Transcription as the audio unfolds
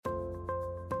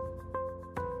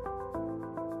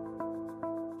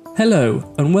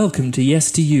Hello and welcome to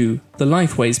Yes to You, the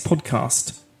Lifeways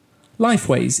podcast.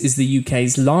 Lifeways is the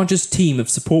UK's largest team of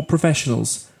support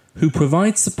professionals who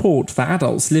provide support for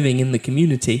adults living in the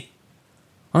community.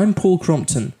 I'm Paul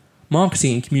Crompton,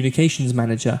 Marketing and Communications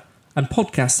Manager and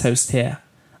podcast host here,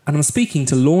 and I'm speaking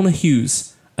to Lorna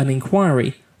Hughes, an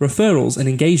Inquiry, Referrals and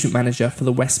Engagement Manager for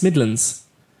the West Midlands.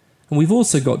 And we've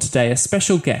also got today a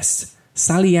special guest,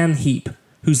 Sally Ann Heap,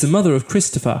 who's the mother of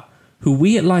Christopher, who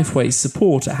we at Lifeways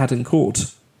support at Haddon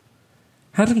Court.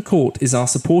 Haddon Court is our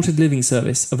supported living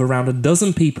service of around a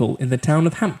dozen people in the town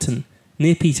of Hampton,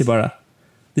 near Peterborough.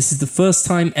 This is the first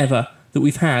time ever that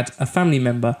we've had a family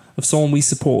member of someone we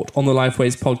support on the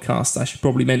Lifeways podcast, I should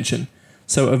probably mention.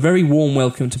 So a very warm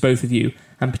welcome to both of you,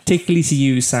 and particularly to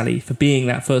you, Sally, for being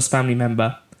that first family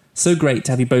member. So great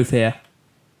to have you both here.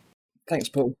 Thanks,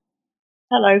 Paul.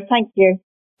 Hello, thank you.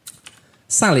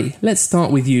 Sally, let's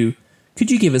start with you. Could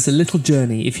you give us a little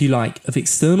journey, if you like, of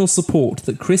external support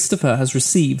that Christopher has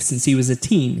received since he was a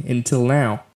teen until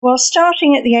now? Well,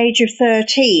 starting at the age of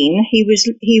 13, he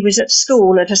was at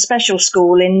school, at a special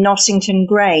school in Nossington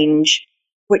Grange,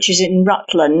 which is in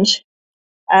Rutland.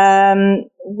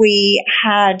 We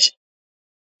had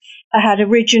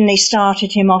originally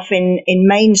started him off in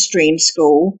mainstream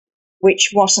school,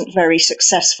 which wasn't very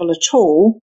successful at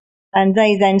all, and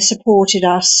they then supported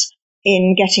us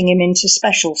in getting him into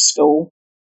special school.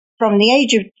 From the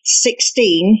age of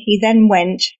 16, he then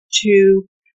went to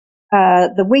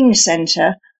the Wing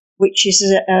Centre, which is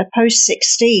a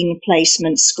post-16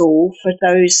 placement school for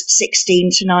those 16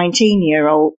 to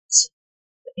 19-year-olds.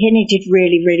 And he did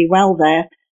really, really well there.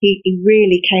 He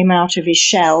really came out of his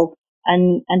shell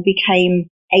and became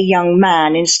a young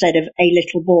man instead of a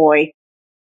little boy.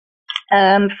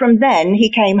 From then,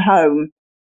 he came home.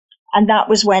 And that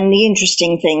was when the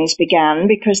interesting things began,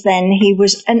 because then he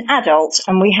was an adult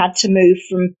and we had to move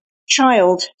from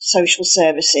child social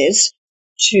services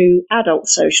to adult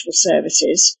social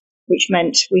services, which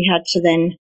meant we had to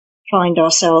then find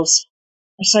ourselves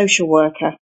a social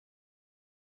worker.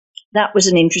 That was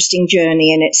an interesting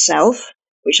journey in itself,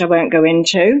 which I won't go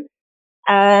into.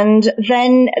 And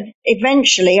then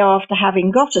eventually, after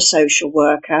having got a social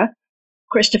worker,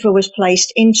 Christopher was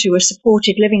placed into a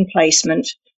supported living placement,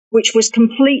 which was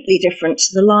completely different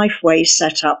to the Lifeways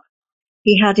setup.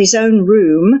 He had his own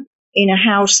room in a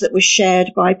house that was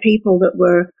shared by people that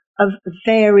were of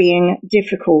varying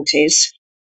difficulties,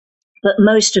 but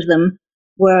most of them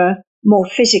were more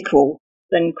physical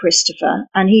than Christopher,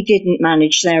 and he didn't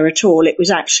manage there at all. It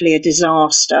was actually a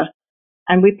disaster,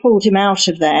 and we pulled him out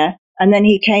of there, and then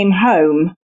he came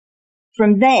home.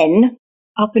 From then,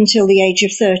 up until the age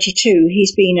of 32,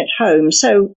 he's been at home.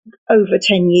 So over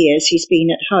 10 years he's been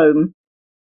at home,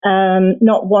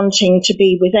 not wanting to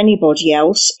be with anybody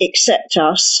else except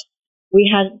us. We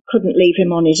couldn't leave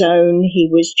him on his own. He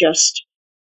was just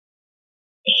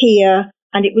here,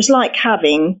 and it was like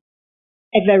having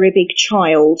a very big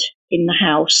child in the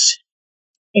house.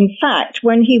 In fact,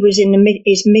 when he was in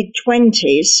his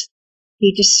mid-20s,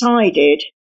 he decided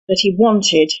that he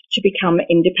wanted to become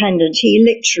independent. He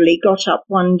literally got up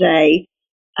one day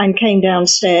and came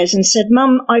downstairs and said,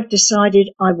 "Mum, I've decided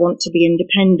I want to be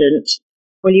independent."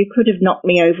 Well, you could have knocked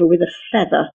me over with a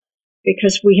feather,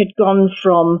 because we had gone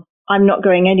from, "I'm not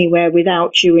going anywhere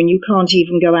without you and you can't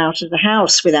even go out of the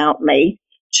house without me,"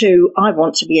 to, "I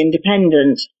want to be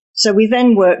independent." So we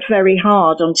then worked very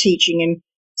hard on teaching him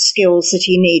skills that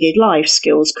he needed, life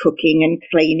skills, cooking and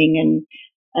cleaning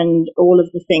and all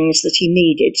of the things that he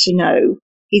needed to know.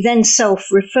 He then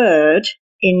self-referred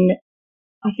in,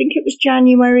 I think it was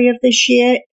January of this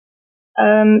year,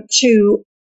 to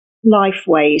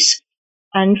Lifeways.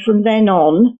 And from then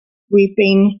on, we've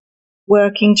been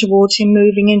working towards him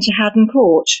moving into Haddon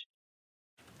Court.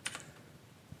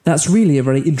 That's really a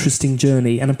very interesting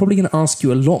journey, and I'm probably going to ask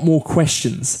you a lot more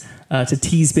questions to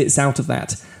tease bits out of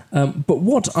that. But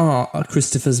what are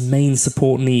Christopher's main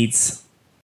support needs?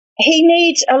 He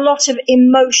needs a lot of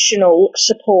emotional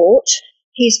support.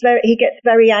 He gets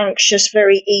very anxious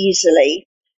very easily.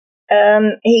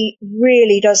 He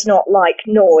really does not like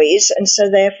noise, and so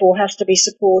therefore has to be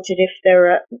supported if there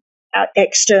are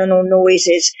external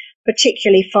noises,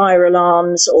 particularly fire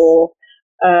alarms or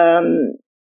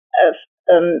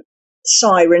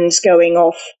sirens going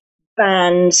off,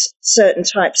 bands, certain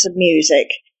types of music.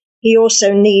 He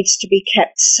also needs to be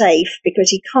kept safe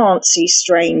because he can't see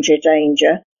stranger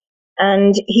danger.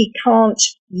 And he can't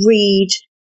read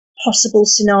possible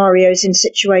scenarios in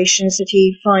situations that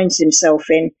he finds himself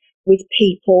in with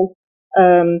people.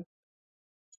 And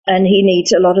he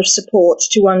needs a lot of support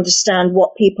to understand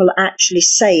what people are actually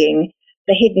saying,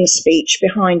 the hidden speech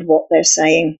behind what they're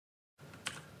saying.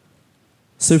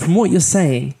 So from what you're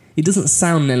saying, it doesn't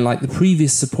sound then like the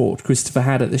previous support Christopher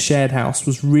had at the shared house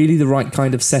was really the right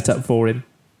kind of setup for him.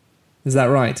 Is that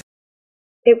right?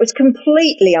 It was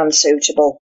completely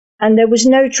unsuitable, and there was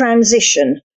no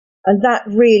transition, and that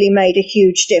really made a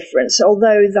huge difference.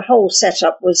 Although the whole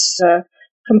setup was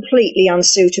completely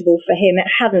unsuitable for him, it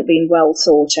hadn't been well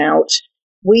thought out.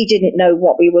 We didn't know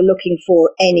what we were looking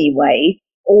for anyway.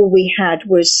 All we had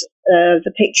was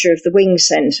the picture of the wing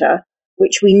centre,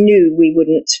 which we knew we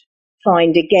wouldn't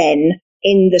find again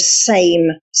in the same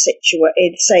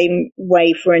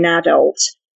way for an adult.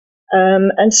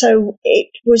 And so it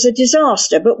was a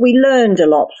disaster, but we learned a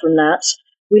lot from that.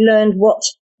 We learned what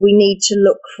we need to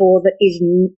look for that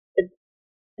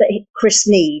Chris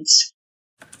needs.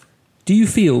 Do you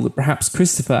feel that perhaps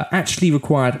Christopher actually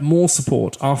required more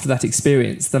support after that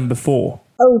experience than before?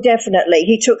 Oh, definitely.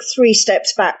 He took 3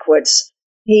 steps backwards.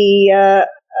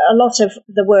 A lot of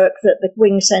the work that the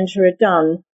Wing Centre had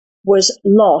done was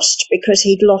lost because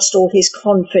he'd lost all his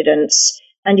confidence,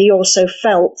 and he also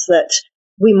felt that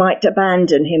we might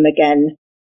abandon him again.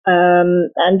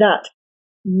 And that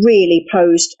really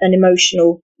posed an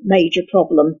emotional major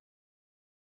problem.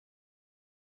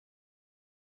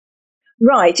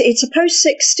 Right, it's a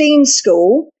post-16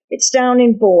 school. It's down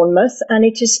in Bournemouth, and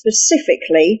it is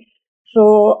specifically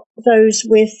for those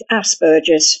with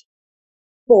Asperger's,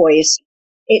 boys.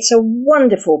 It's a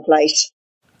wonderful place.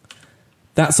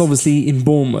 That's obviously in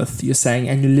Bournemouth, you're saying,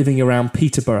 and you're living around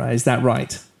Peterborough, is that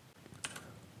right?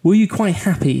 Were you quite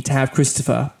happy to have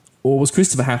Christopher, or was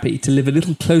Christopher happy to live a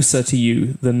little closer to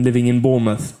you than living in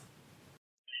Bournemouth?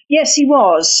 Yes, he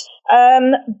was.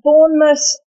 Bournemouth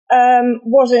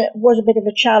was a bit of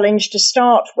a challenge to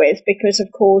start with because, of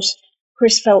course,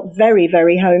 Chris felt very,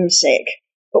 very homesick.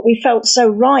 But we felt so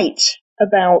right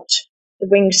about the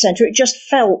Wing Centre. It just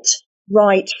felt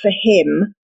right for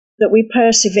him that we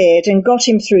persevered and got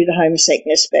him through the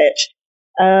homesickness bit.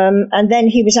 And then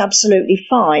he was absolutely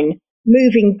fine.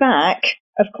 Moving back,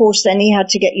 of course, then he had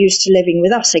to get used to living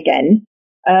with us again.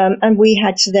 And we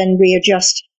had to then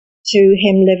readjust to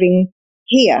him living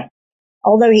here.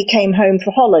 Although he came home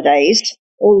for holidays,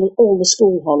 all the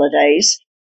school holidays,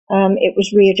 it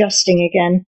was readjusting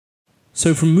again.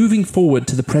 So from moving forward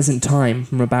to the present time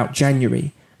from about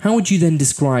January, how would you then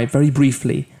describe very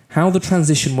briefly how the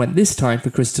transition went this time for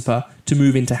Christopher to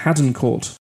move into Haddon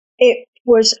Court? It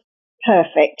was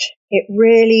perfect. It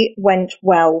really went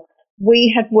well.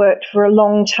 We had worked for a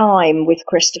long time with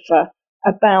Christopher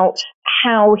about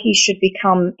how he should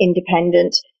become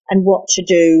independent and what to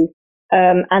do.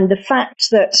 And the fact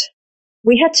that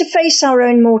we had to face our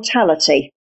own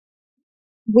mortality.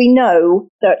 We know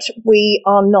that we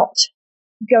are not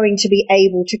going to be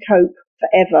able to cope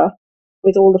forever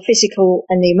with all the physical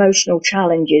and the emotional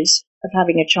challenges of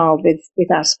having a child with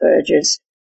Asperger's.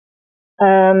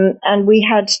 And we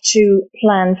had to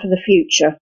plan for the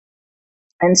future.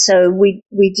 And so we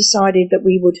decided that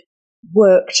we would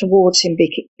work towards him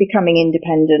becoming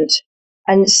independent.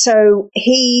 And so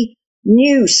he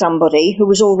knew somebody who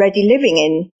was already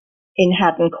living in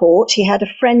Haddon Court. He had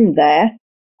a friend there.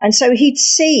 And so he'd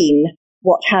seen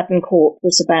what Haddon Court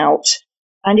was about.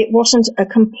 And it wasn't a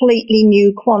completely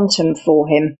new quantum for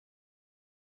him.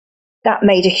 That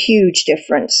made a huge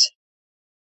difference.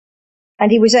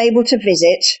 And he was able to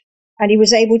visit, and he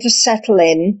was able to settle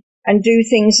in and do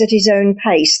things at his own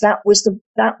pace. That was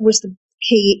the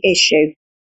key issue.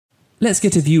 Let's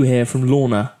get a view here from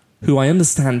Lorna, who I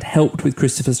understand helped with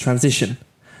Christopher's transition.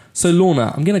 So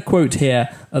Lorna, I'm going to quote here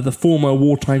the former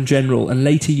wartime general and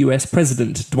later US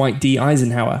President Dwight D.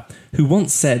 Eisenhower, who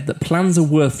once said that plans are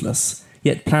worthless,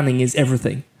 yet planning is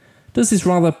everything. Does this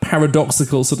rather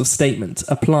paradoxical sort of statement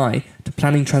apply to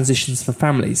planning transitions for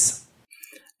families?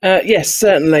 Yes,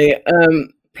 certainly.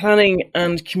 Planning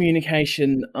and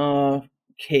communication are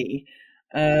key.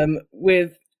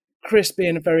 With Chris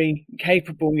being a very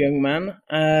capable young man,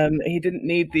 he didn't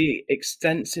need the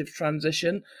extensive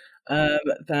transition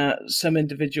that some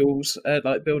individuals,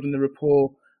 like building the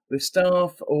rapport with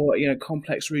staff or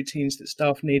complex routines that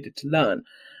staff needed to learn.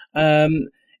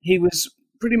 He was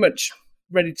pretty much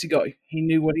ready to go. He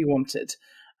knew what he wanted.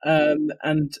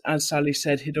 And as Sally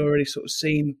said, he'd already sort of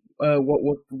seen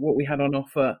what we had on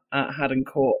offer at Haddon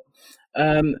Court.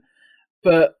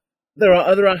 But there are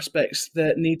other aspects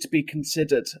that need to be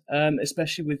considered,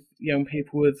 especially with young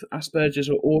people with Asperger's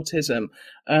or autism,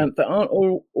 that aren't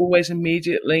always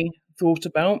immediately thought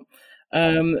about.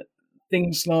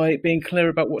 Things like being clear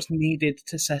about what's needed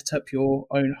to set up your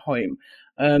own home.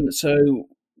 So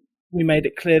we made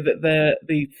it clear that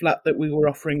the flat that we were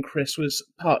offering Chris was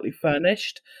partly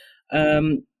furnished.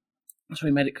 So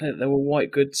we made it clear that there were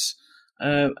white goods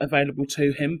available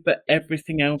to him, but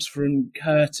everything else from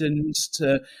curtains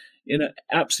to,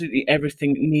 absolutely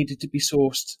everything needed to be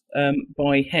sourced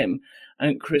by him.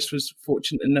 And Chris was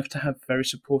fortunate enough to have a very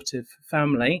supportive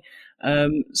family.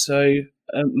 So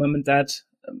mum and dad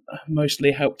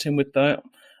mostly helped him with that.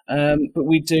 But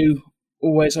we do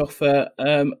always offer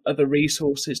other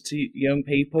resources to young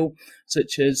people,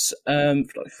 such as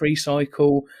like Free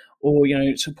Cycle, or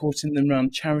supporting them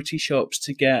around charity shops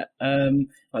to get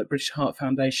like British Heart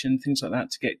Foundation, things like that,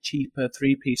 to get cheaper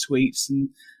 3-piece suites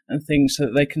and things so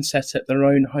that they can set up their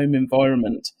own home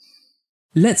environment.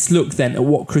 Let's look then at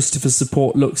what Christopher's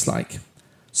support looks like.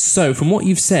 So, from what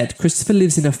you've said, Christopher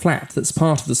lives in a flat that's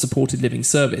part of the supported living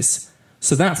service.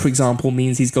 So that, for example,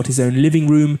 means he's got his own living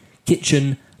room,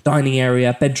 kitchen, dining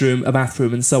area, bedroom, a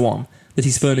bathroom, and so on, that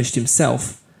he's furnished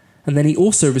himself. And then he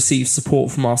also receives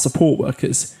support from our support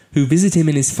workers, who visit him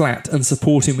in his flat and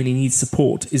support him when he needs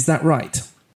support. Is that right?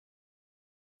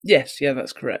 Yes, yeah,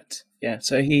 that's correct. Yeah,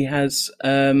 so he has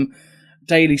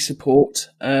daily support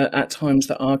at times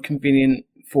that are convenient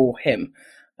for him.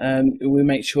 We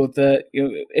make sure that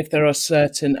if there are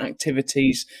certain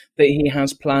activities that he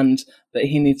has planned that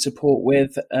he needs support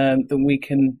with, then we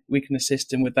can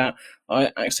assist him with that.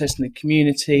 Accessing the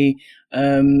community,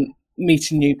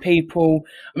 meeting new people.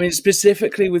 I mean,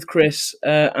 specifically with Chris,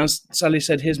 as Sally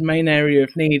said, his main area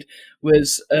of need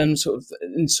was sort of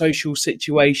in social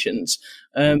situations,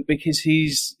 because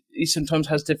he sometimes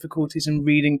has difficulties in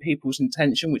reading people's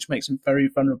intention, which makes him very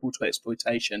vulnerable to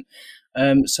exploitation.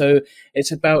 So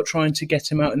it's about trying to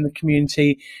get him out in the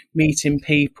community, meeting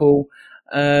people.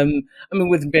 I mean,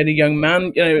 with him being a young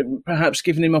man, perhaps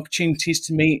giving him opportunities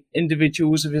to meet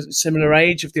individuals of a similar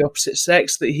age, of the opposite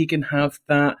sex, that he can have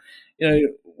that,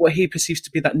 what he perceives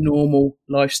to be that normal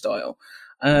lifestyle.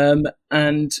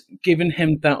 And giving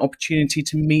him that opportunity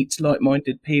to meet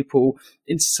like-minded people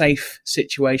in safe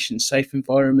situations, safe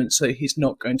environments, so he's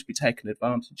not going to be taken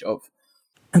advantage of.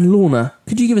 And Lorna,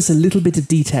 could you give us a little bit of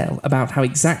detail about how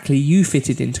exactly you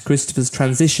fitted into Christopher's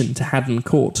transition to Haddon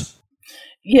Court?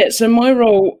 Yeah, so my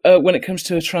role when it comes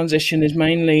to a transition is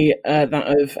mainly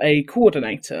that of a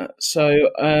coordinator. So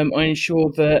I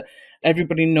ensure that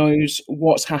everybody knows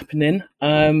what's happening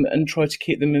and try to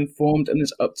keep them informed and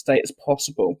as up to date as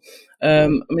possible. I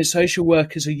mean, social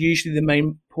workers are usually the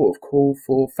main port of call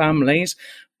for families,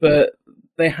 but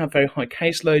they have very high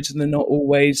caseloads and they're not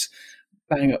always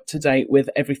bang up to date with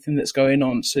everything that's going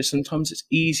on. So sometimes it's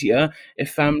easier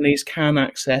if families can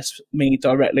access me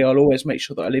directly. I'll always make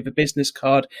sure that I leave a business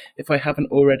card if I haven't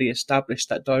already established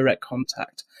that direct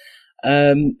contact.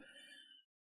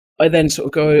 I then sort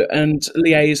of go and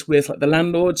liaise with like the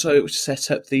landlord, so set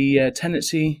up the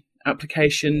tenancy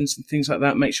applications and things like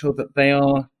that, make sure that they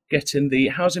are getting the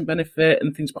housing benefit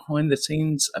and things behind the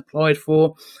scenes applied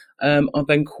for. I'll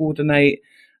then coordinate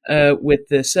with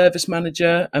the service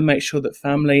manager and make sure that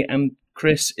family and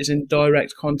Chris is in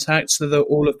direct contact, so that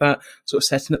all of that sort of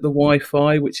setting up the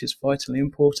Wi-Fi, which is vitally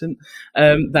important,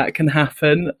 that can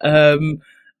happen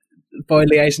by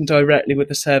liaising directly with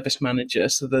the service manager,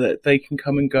 so that they can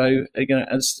come and go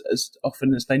as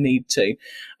often as they need to,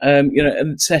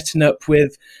 and setting up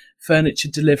with furniture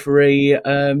delivery,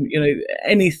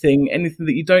 anything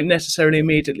that you don't necessarily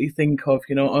immediately think of.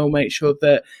 I'll make sure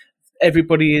that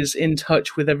everybody is in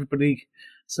touch with everybody,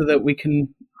 so that we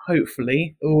can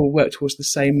hopefully all work towards the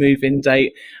same move-in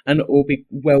date and all be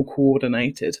well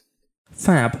coordinated.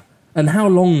 Fab. And how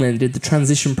long then did the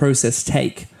transition process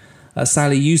take?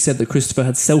 Sally, you said that Christopher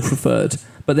had self-referred,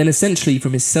 but then essentially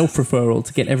from his self-referral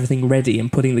to get everything ready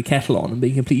and putting the kettle on and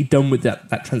being completely done with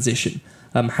that transition,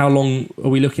 how long are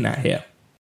we looking at here?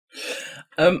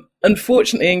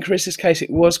 Unfortunately, in Chris's case,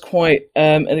 it was quite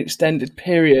an extended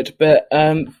period, but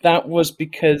that was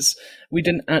because we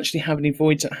didn't actually have any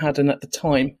voids at Haddon at the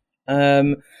time.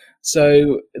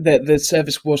 So the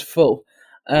service was full.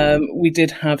 We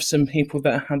did have some people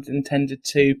that had intended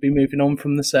to be moving on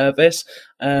from the service,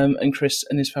 and Chris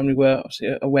and his family were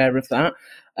obviously aware of that.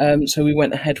 So we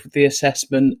went ahead with the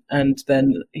assessment, and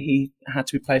then he had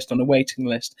to be placed on a waiting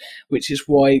list, which is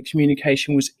why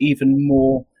communication was even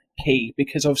more key,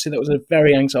 because obviously that was a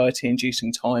very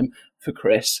anxiety-inducing time for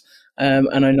Chris.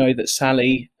 And I know that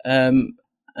Sally and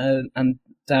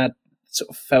Dad sort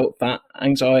of felt that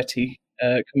anxiety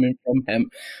coming from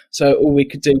him. So all we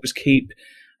could do was keep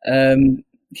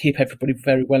everybody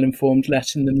very well informed,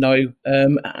 letting them know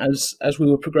as we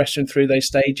were progressing through those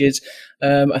stages.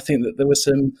 I think that there were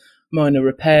some minor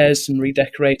repairs and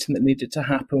redecorating that needed to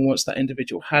happen once that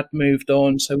individual had moved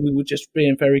on. So we were just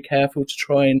being very careful to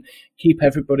try and keep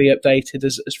everybody updated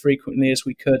as frequently as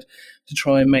we could to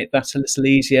try and make that a little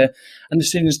easier. And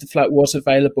as soon as the flat was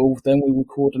available, then we were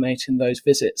coordinating those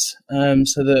visits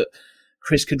so that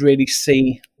Chris could really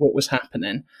see what was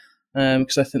happening.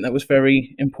 Because I think that was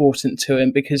very important to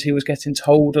him, because he was getting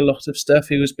told a lot of stuff.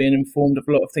 He was being informed of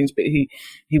a lot of things, but he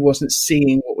wasn't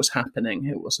seeing what was happening.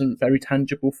 It wasn't very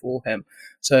tangible for him.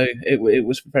 So it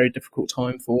was a very difficult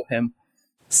time for him.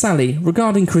 Sally,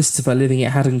 regarding Christopher living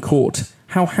at Haddon Court,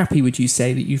 how happy would you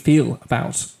say that you feel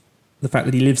about the fact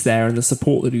that he lives there and the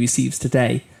support that he receives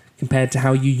today, compared to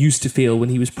how you used to feel when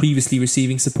he was previously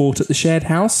receiving support at the shared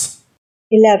house?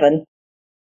 11.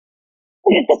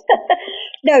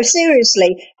 No,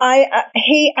 seriously,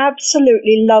 he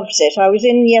absolutely loves it. I was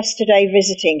in yesterday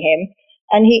visiting him,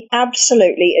 and he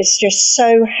absolutely is just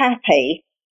so happy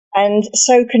and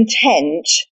so content.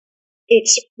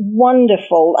 It's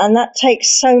wonderful, and that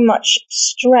takes so much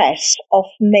stress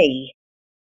off me.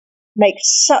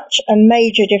 Makes such a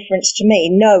major difference to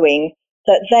me, knowing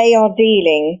that they are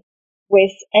dealing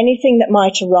with anything that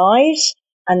might arise,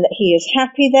 and that he is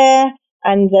happy there,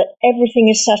 and that everything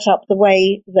is set up the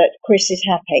way that Chris is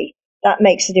happy. That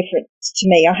makes a difference to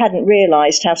me. I hadn't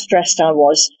realised how stressed I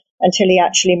was until he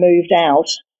actually moved out.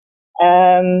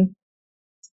 And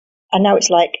now it's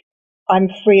like I'm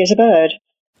free as a bird.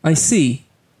 I see.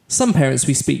 Some parents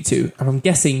we speak to, and I'm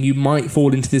guessing you might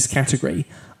fall into this category,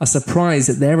 are surprised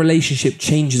that their relationship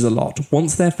changes a lot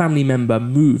once their family member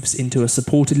moves into a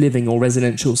supported living or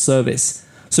residential service.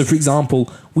 So, for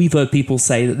example, we've heard people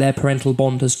say that their parental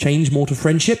bond has changed more to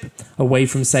friendship, away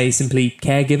from, say, simply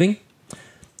caregiving.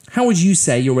 How would you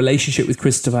say your relationship with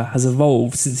Christopher has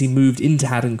evolved since he moved into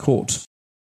Haddon Court?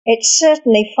 It's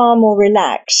certainly far more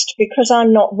relaxed, because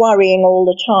I'm not worrying all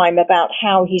the time about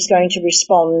how he's going to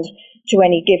respond to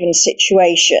any given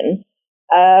situation.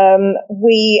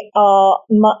 We are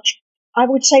I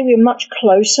would say we're much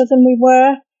closer than we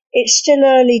were. It's still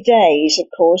early days, of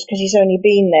course, because he's only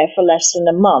been there for less than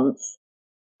a month.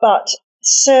 But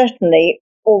certainly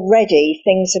already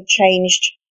things have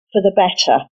changed for the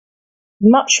better.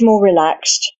 Much more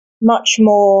relaxed, much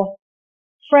more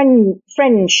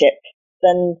friendship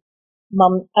than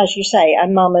mum, as you say,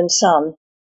 and mum and son.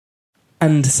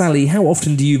 And Sally, how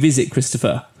often do you visit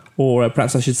Christopher? Or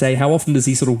perhaps I should say, how often does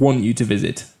he sort of want you to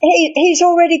visit? He's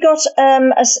already got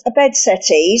a bed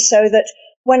settee, so that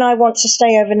when I want to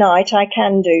stay overnight, I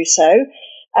can do so.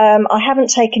 I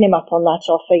haven't taken him up on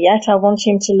that offer yet. I want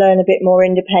him to learn a bit more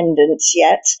independence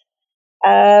yet.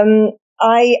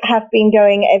 I have been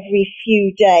going every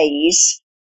few days,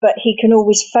 but he can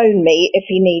always phone me if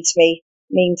he needs me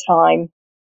meantime.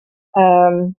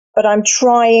 But I'm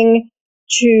trying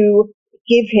to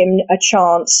give him a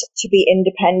chance to be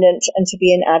independent and to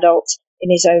be an adult in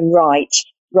his own right,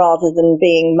 rather than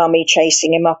being mummy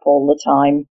chasing him up all the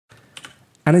time.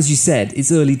 And as you said,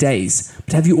 it's early days,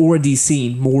 but have you already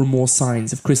seen more and more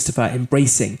signs of Christopher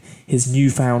embracing his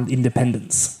newfound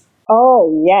independence?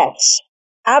 Oh, yes,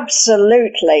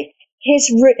 absolutely.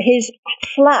 His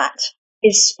flat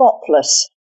is spotless.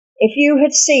 If you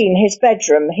had seen his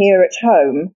bedroom here at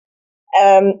home,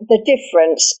 the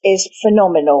difference is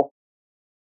phenomenal.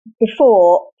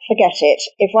 Before, forget it.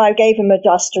 If I gave him a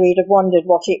duster, he'd have wondered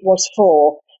what it was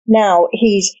for. Now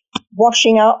he's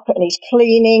washing up and he's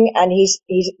cleaning and he's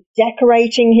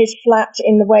decorating his flat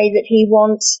in the way that he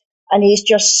wants, and he's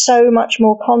just so much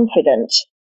more confident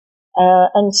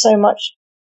and so much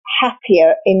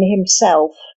happier in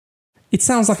himself. It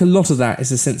sounds like a lot of that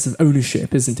is a sense of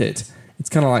ownership, isn't it? It's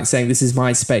kind of like saying this is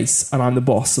my space and I'm the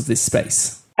boss of this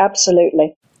space.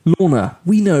 Absolutely. Lorna,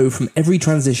 we know from every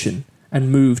transition and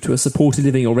move to a supported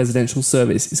living or residential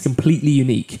service is completely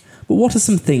unique. But what are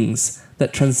some things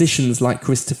that transitions like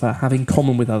Christopher have in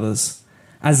common with others?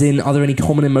 As in, are there any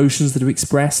common emotions that are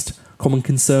expressed, common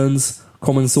concerns,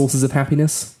 common sources of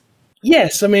happiness?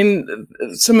 Yes, I mean,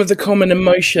 some of the common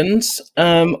emotions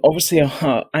obviously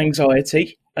are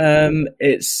anxiety.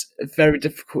 It's a very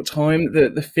difficult time,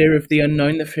 the fear of the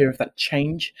unknown, the fear of that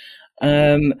change.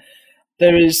 There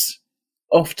is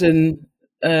often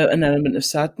an element of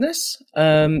sadness,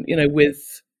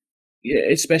 with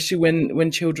especially when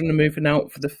children are moving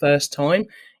out for the first time.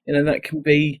 That can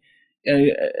be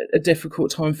a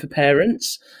difficult time for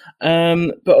parents.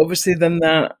 But obviously then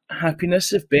that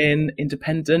happiness of being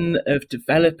independent, of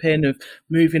developing, of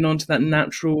moving on to that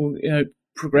natural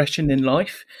progression in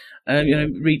life,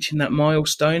 reaching that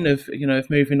milestone of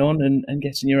moving on and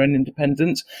getting your own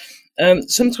independence.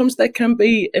 Sometimes there can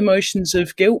be emotions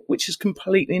of guilt, which is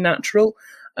completely natural.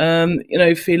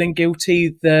 Feeling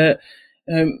guilty that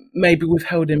maybe we've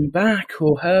held him back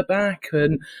or her back,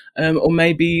 and or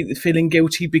maybe feeling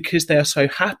guilty because they are so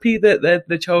happy that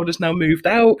the child has now moved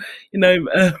out,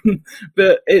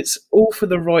 but it's all for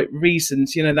the right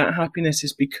reasons. That happiness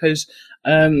is because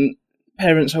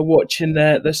parents are watching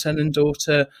their son and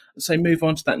daughter, say, move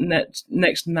on to that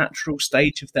next natural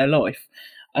stage of their life.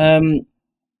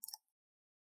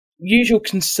 Usual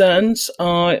concerns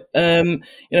are, like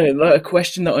a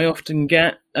question that I often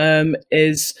get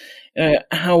is,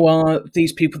 how are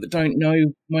these people that don't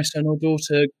know my son or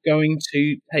daughter going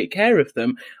to take care of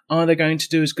them? Are they going to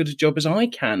do as good a job as I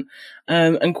can?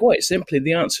 And quite simply,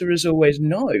 the answer is always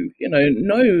no.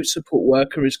 No support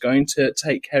worker is going to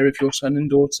take care of your son and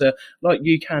daughter like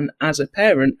you can as a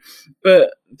parent.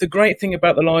 But the great thing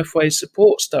about the Lifeways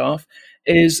support staff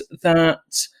is that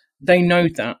they know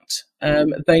that.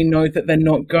 They know that they're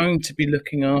not going to be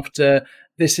looking after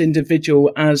this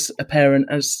individual as a parent,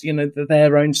 as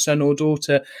their own son or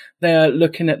daughter. They are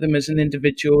looking at them as an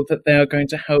individual that they are going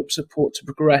to help support to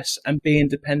progress and be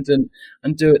independent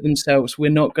and do it themselves. We're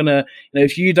not going to,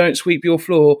 if you don't sweep your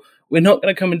floor, we're not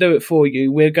going to come and do it for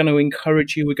you. We're going to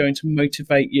encourage you. We're going to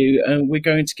motivate you, and we're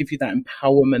going to give you that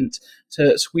empowerment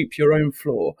to sweep your own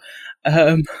floor.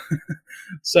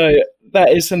 So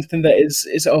that is something that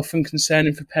is often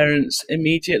concerning for parents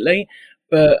immediately,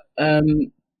 but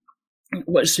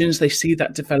as soon as they see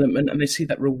that development and they see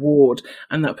that reward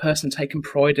and that person taking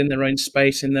pride in their own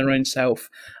space, in their own self,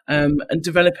 and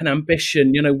developing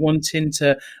ambition, wanting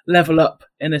to level up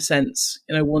in a sense,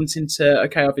 wanting to,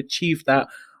 okay, I've achieved that,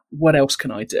 what else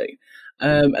can I do?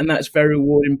 And that's very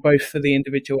rewarding both for the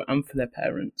individual and for their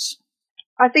parents.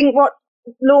 I think what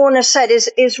Lorna said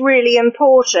is really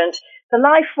important. The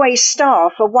Lifeway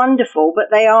staff are wonderful, but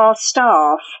they are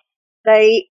staff.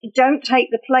 They don't take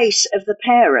the place of the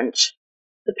parent.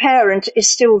 The parent is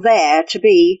still there to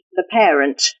be the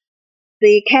parent.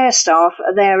 The care staff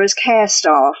are there as care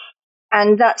staff.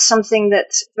 And that's something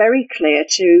that's very clear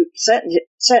to,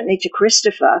 certainly to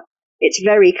Christopher. It's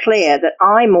very clear that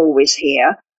I'm always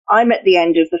here. I'm at the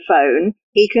end of the phone.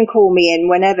 He can call me in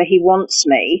whenever he wants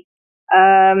me.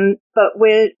 But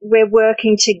we're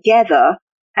working together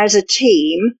as a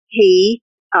team, he,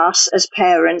 us as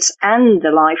parents and the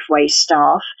Lifeway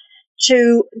staff,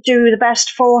 to do the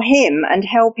best for him and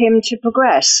help him to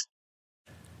progress.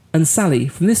 And Sally,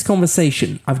 from this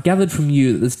conversation, I've gathered from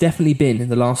you that there's definitely been, in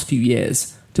the last few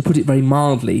years, to put it very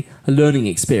mildly, a learning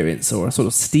experience or a sort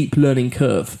of steep learning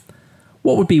curve.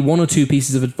 What would be one or two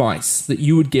pieces of advice that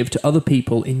you would give to other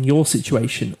people in your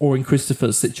situation or in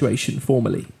Christopher's situation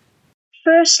formerly?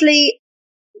 Firstly,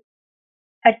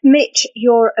 admit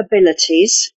your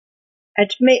abilities.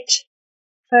 Admit,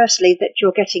 firstly, that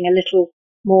you're getting a little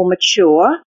more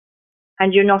mature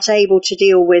and you're not able to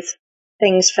deal with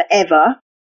things forever.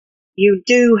 You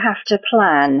do have to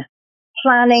plan.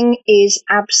 Planning is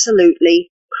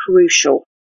absolutely crucial.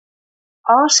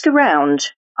 Ask around.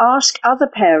 Ask other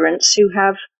parents who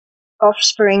have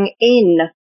offspring in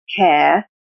care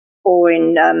or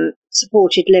in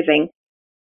supported living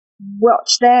what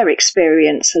their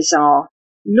experiences are.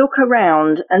 Look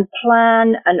around and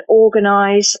plan and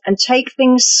organise and take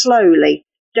things slowly.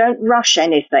 Don't rush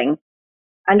anything.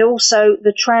 And also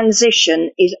the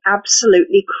transition is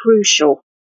absolutely crucial.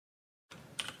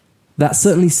 That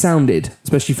certainly sounded,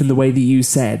 especially from the way that you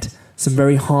said, some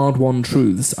very hard-won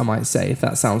truths, I might say, if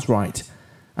that sounds right.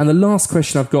 And the last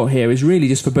question I've got here is really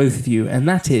just for both of you, and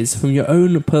that is, from your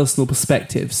own personal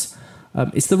perspectives,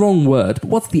 it's the wrong word, but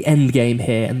what's the end game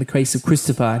here in the case of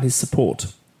Christopher and his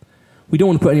support? We don't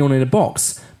want to put anyone in a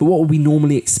box, but what would we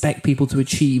normally expect people to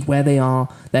achieve, where they are,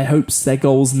 their hopes, their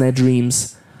goals and their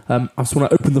dreams? I just want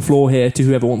to open the floor here to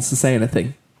whoever wants to say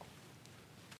anything.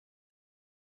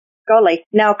 Golly.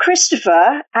 Now,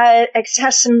 Christopher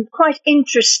has some quite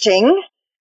interesting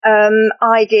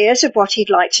ideas of what he'd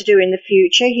like to do in the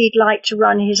future. He'd like to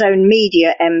run his own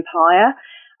media empire.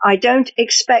 I don't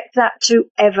expect that to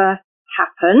ever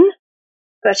happen,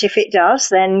 but if it does,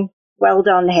 then well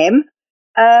done him.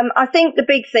 I think the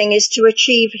big thing is to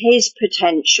achieve his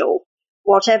potential,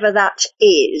 whatever that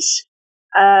is.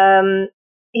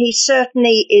 He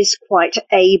certainly is quite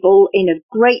able in a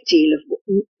great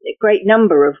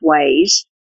number of ways,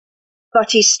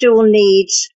 but he still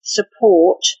needs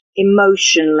support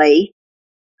emotionally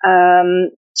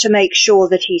to make sure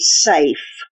that he's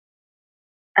safe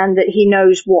and that he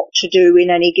knows what to do in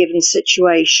any given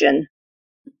situation.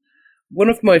 One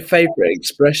of my favourite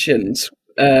expressions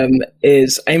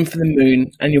is aim for the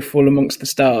moon and you'll fall amongst the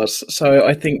stars. So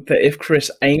I think that if Chris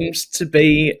aims to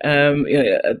be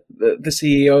the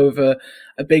CEO of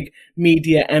a big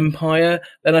media empire,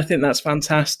 then I think that's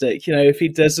fantastic. If he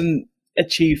doesn't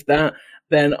achieve that,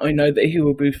 then I know that he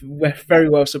will be very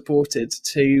well supported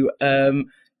to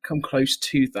come close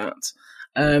to that.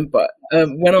 But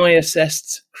when I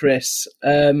assessed Chris,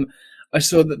 I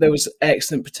saw that there was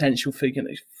excellent potential for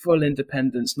full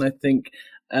independence, and I think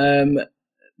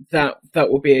that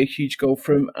will be a huge goal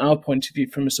from our point of view,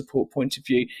 from a support point of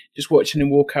view. Just watching him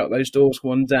walk out those doors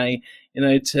one day,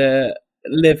 to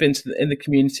live in the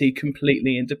community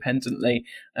completely independently,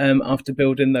 after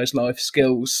building those life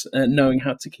skills, knowing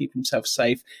how to keep himself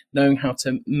safe, knowing how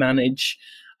to manage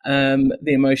the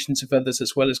emotions of others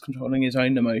as well as controlling his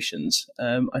own emotions,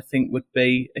 I think would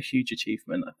be a huge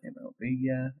achievement. I think that would be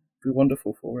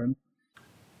wonderful for him.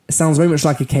 It sounds very much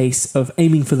like a case of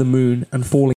aiming for the moon and falling